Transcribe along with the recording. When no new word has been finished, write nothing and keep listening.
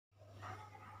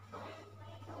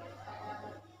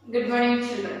Good morning,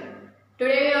 children.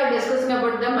 Today we are discussing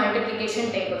about the multiplication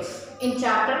tables in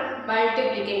chapter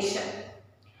multiplication.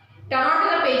 Turn on to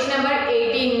the page number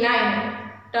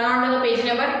 89. Turn on to the page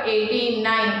number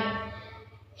 89.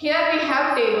 Here we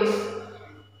have tables.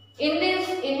 In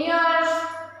your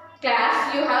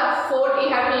class you have you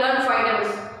have to learn 5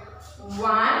 tables.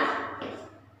 1,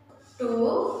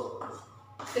 2,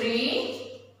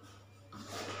 3,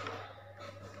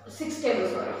 6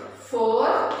 tables. Sorry.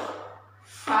 4,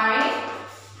 5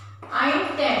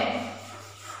 and 10.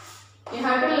 You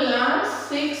have to learn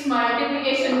 6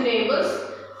 multiplication tables.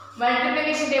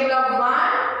 Multiplication table of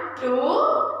 1,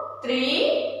 2,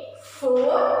 3,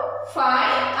 4,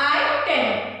 5 and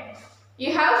 10.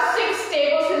 You have 6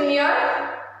 tables in your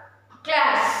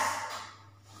class.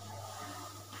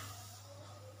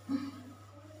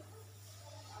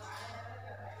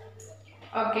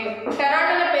 Okay, turn on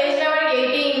to the page number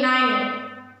 89.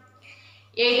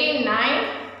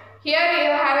 89. Here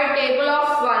you have a table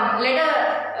of 1. Let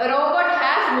a robot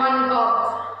has 1 cup.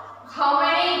 How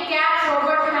many caps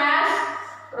robot has?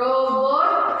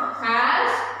 Robot has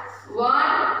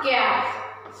 1 cap.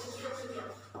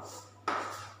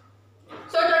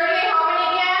 So totally how many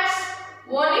caps?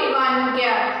 Only 1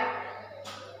 cap.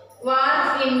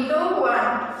 1 into 1.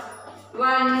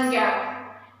 1 cap.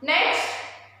 Next,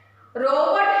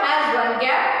 robot has 1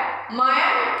 cap.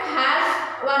 Mayank has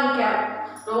 1 cap.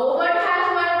 Robot has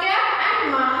 1 cap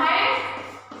and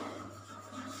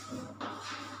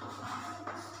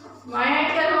Mayank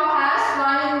has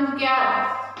 1 cap.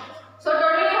 So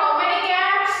totally how many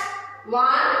caps? 1,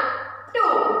 2.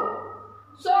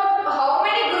 So how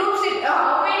many groups?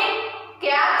 How many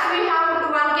caps we have to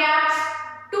 1 caps?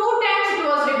 2 times it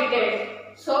was repeated.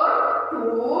 So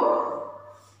 2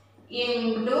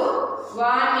 into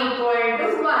 1 equal to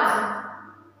 1.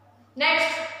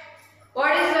 Next,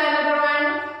 what is the another one?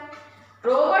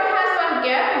 Robot has 1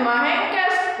 cap, Mayank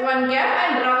has 1 cap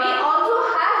and Ravi also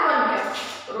has 1 cap.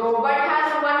 Robot has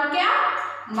 1 cap,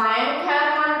 Mayank has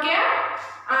 1 cap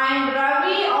and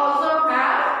Ravi also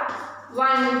has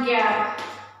 1 cap.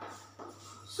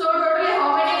 So totally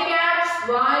how many caps?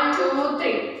 1, 2,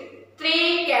 3.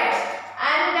 3 caps.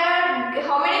 And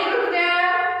how many groups there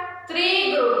are?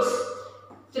 3 groups.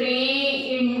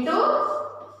 3 into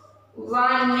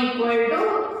 1 equal to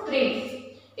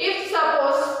 3. If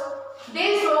suppose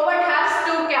this robot has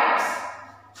 2 caps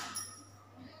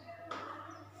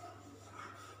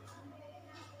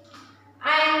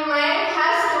and Mayank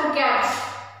has 2 caps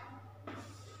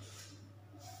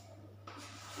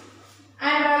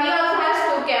and Ravi also has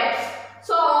 2 caps.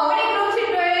 So how many groups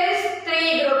it is?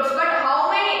 3 groups. But how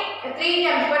many? 3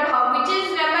 times. But which is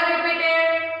number repeated?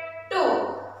 2.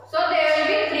 So there will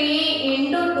be 3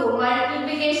 into 2.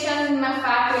 Multiplication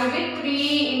fact will be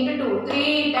 3 into 2.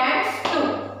 3 times 2.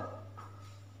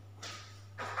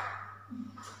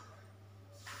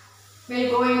 We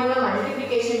will go into the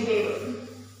multiplication table.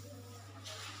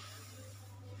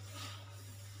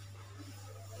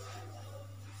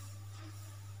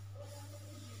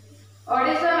 What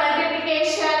is the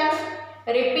multiplication?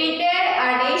 Repeated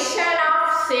addition of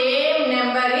same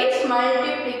number is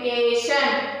multiplication.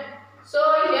 So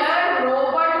here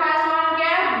robot has 1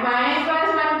 cap, Mayank has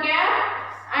 1 cap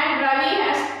and Ravi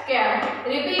has cap.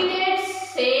 Repeated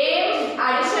same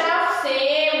addition of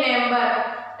same number.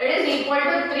 It is equal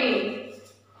to 3.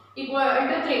 Equal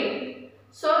to 3.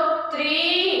 So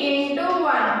 3 into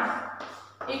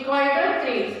 1 equal to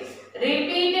 3.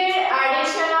 Repeated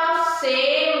addition of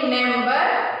same number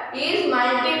is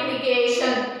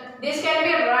multiplication. This can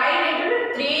be written into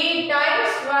 3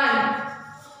 times 1.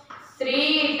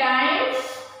 3 times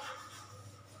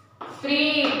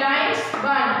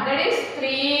 1. That is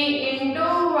 3 into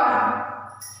 1.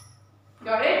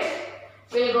 Got it?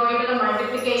 We will go into the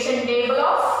multiplication table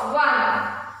of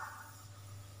 1.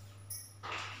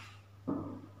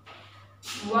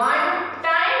 1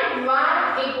 times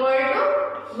 1 equal to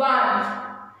 1.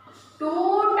 2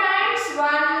 times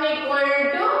 1 equal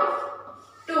to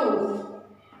 2.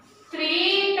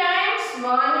 3 times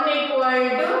 1 equal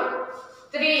to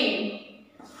 3.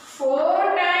 4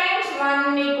 times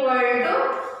 1 equal to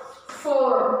 4.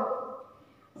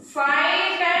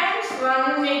 5 times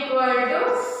 1 equal to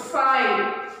 5.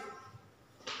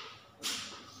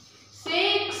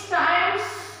 6 times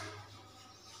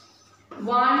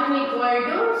 1 equal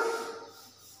to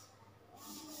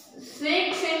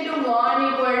 6 into 1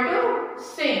 equal to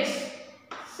 6.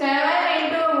 7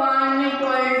 into 1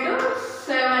 equal to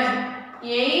 7.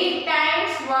 8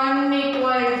 times 1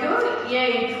 equal to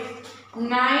 8. 9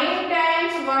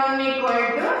 times 1 equal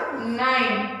to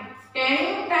 9.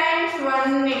 10 times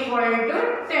 1 equal to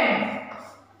 10.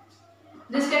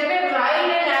 This can be right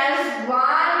and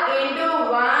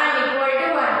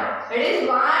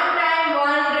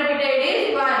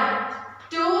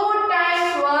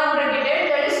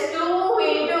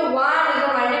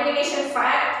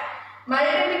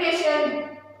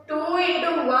Multiplication 2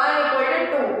 into 1 equal to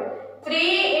 2.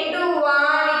 3 into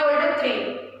 1 equal to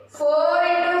 3.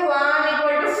 4 into 1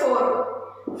 equal to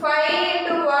 4. 5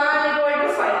 into 1 equal to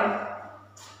 5.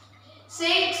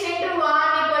 6 into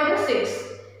 1 equal to 6.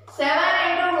 7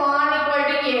 into 1 equal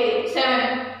to 8.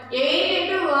 7. 8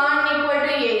 into 1 equal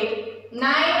to 8.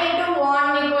 9 into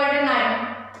 1 equal to 9.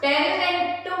 10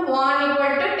 into 1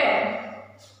 equal to 10.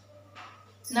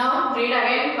 Now read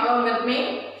again along with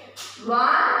me.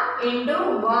 1 into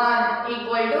 1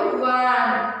 equal to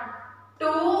 1.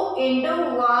 2 into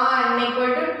 1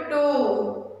 equal to 2.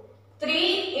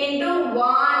 3 into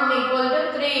 1 equal to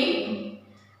 3.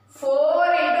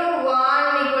 4 into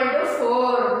 1 equal to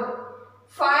 4.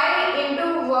 5 into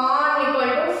 1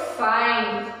 equal to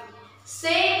 5.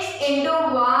 6 into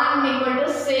 1 equal to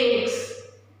 6.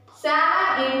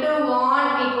 7 into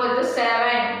 1 equal to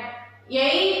 7.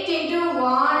 8 into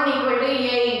 1 equal to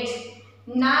 8.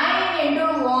 9 into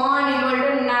 1 equal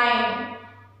to 9.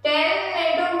 10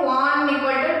 into 1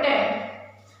 equal to 10.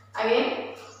 Again,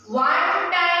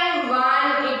 1 times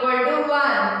 1 equal to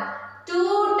 1.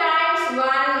 2 times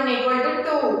 1 equal to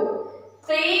 2.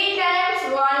 3 times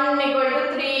 1 equal to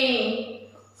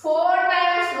 3. 4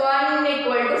 times 1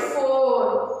 equal to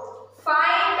 4.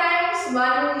 5 times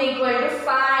 1 equal to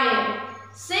 5.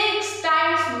 6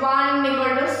 times 1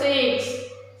 equal to 6.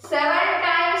 7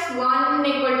 times 1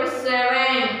 equal to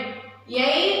 7.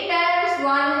 8 times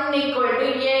 1 equal to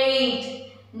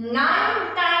 8.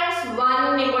 9 times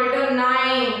 1 equal to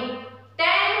 9.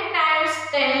 10 times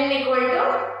 10 equal to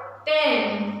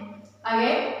 10.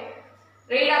 Again,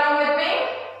 read along with me.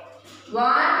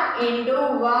 1 into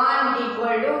 1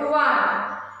 equal to 1.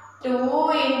 2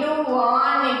 into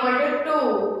 1 equal to 2.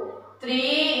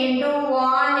 3 into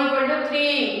 1 equal to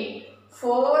 3.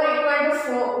 4 equal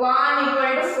to 1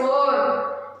 equal to 4.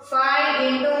 5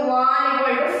 into 1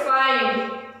 equal to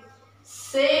 5.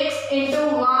 6 into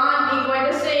 1 equal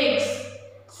to 6.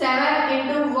 7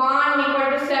 into 1 equal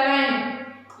to 7.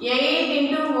 8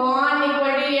 into 1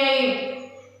 equal to 8.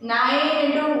 9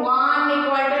 into 1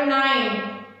 equal to 9.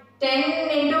 10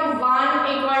 into 1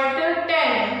 equal to 10.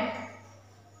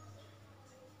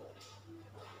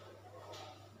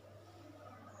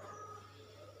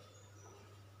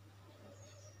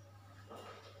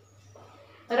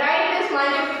 Write this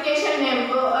multiplication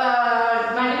table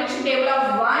of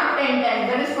 1, 10, 10.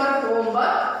 That is for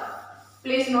homework.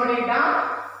 Please note it down.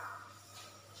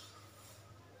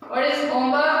 What is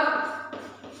homework?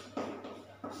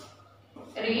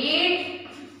 Read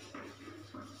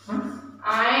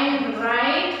and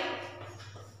write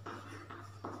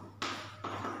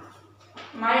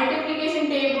multiplication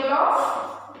table of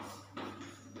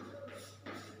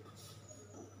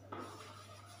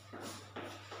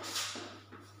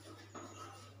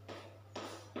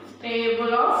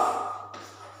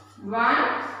 1,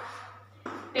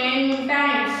 10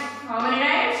 times. How many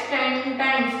times? 10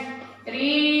 times.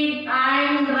 Read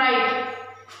and write.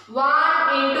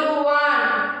 1 into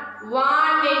 1.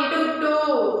 1 into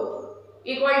 2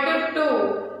 equal to 2.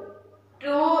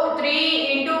 3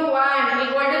 into 1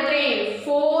 equal to 3.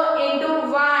 4 into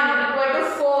 1 equal to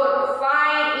 4.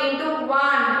 5 into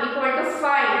 1 equal to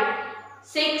 5.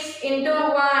 6 into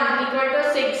 1 equal to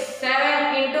 6.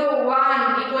 7 into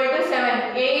 1 equal to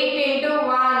 7. 8 into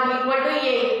 1 equal to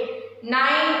 8.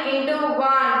 9 into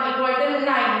 1 equal to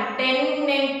 9. 10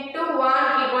 into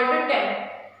 1 equal to 10.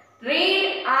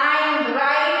 Read and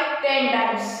write 10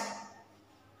 times.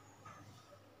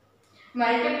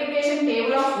 Multiplication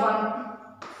table of 1.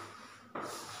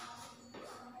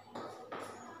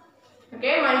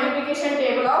 Okay, multiplication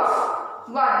table of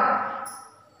 1.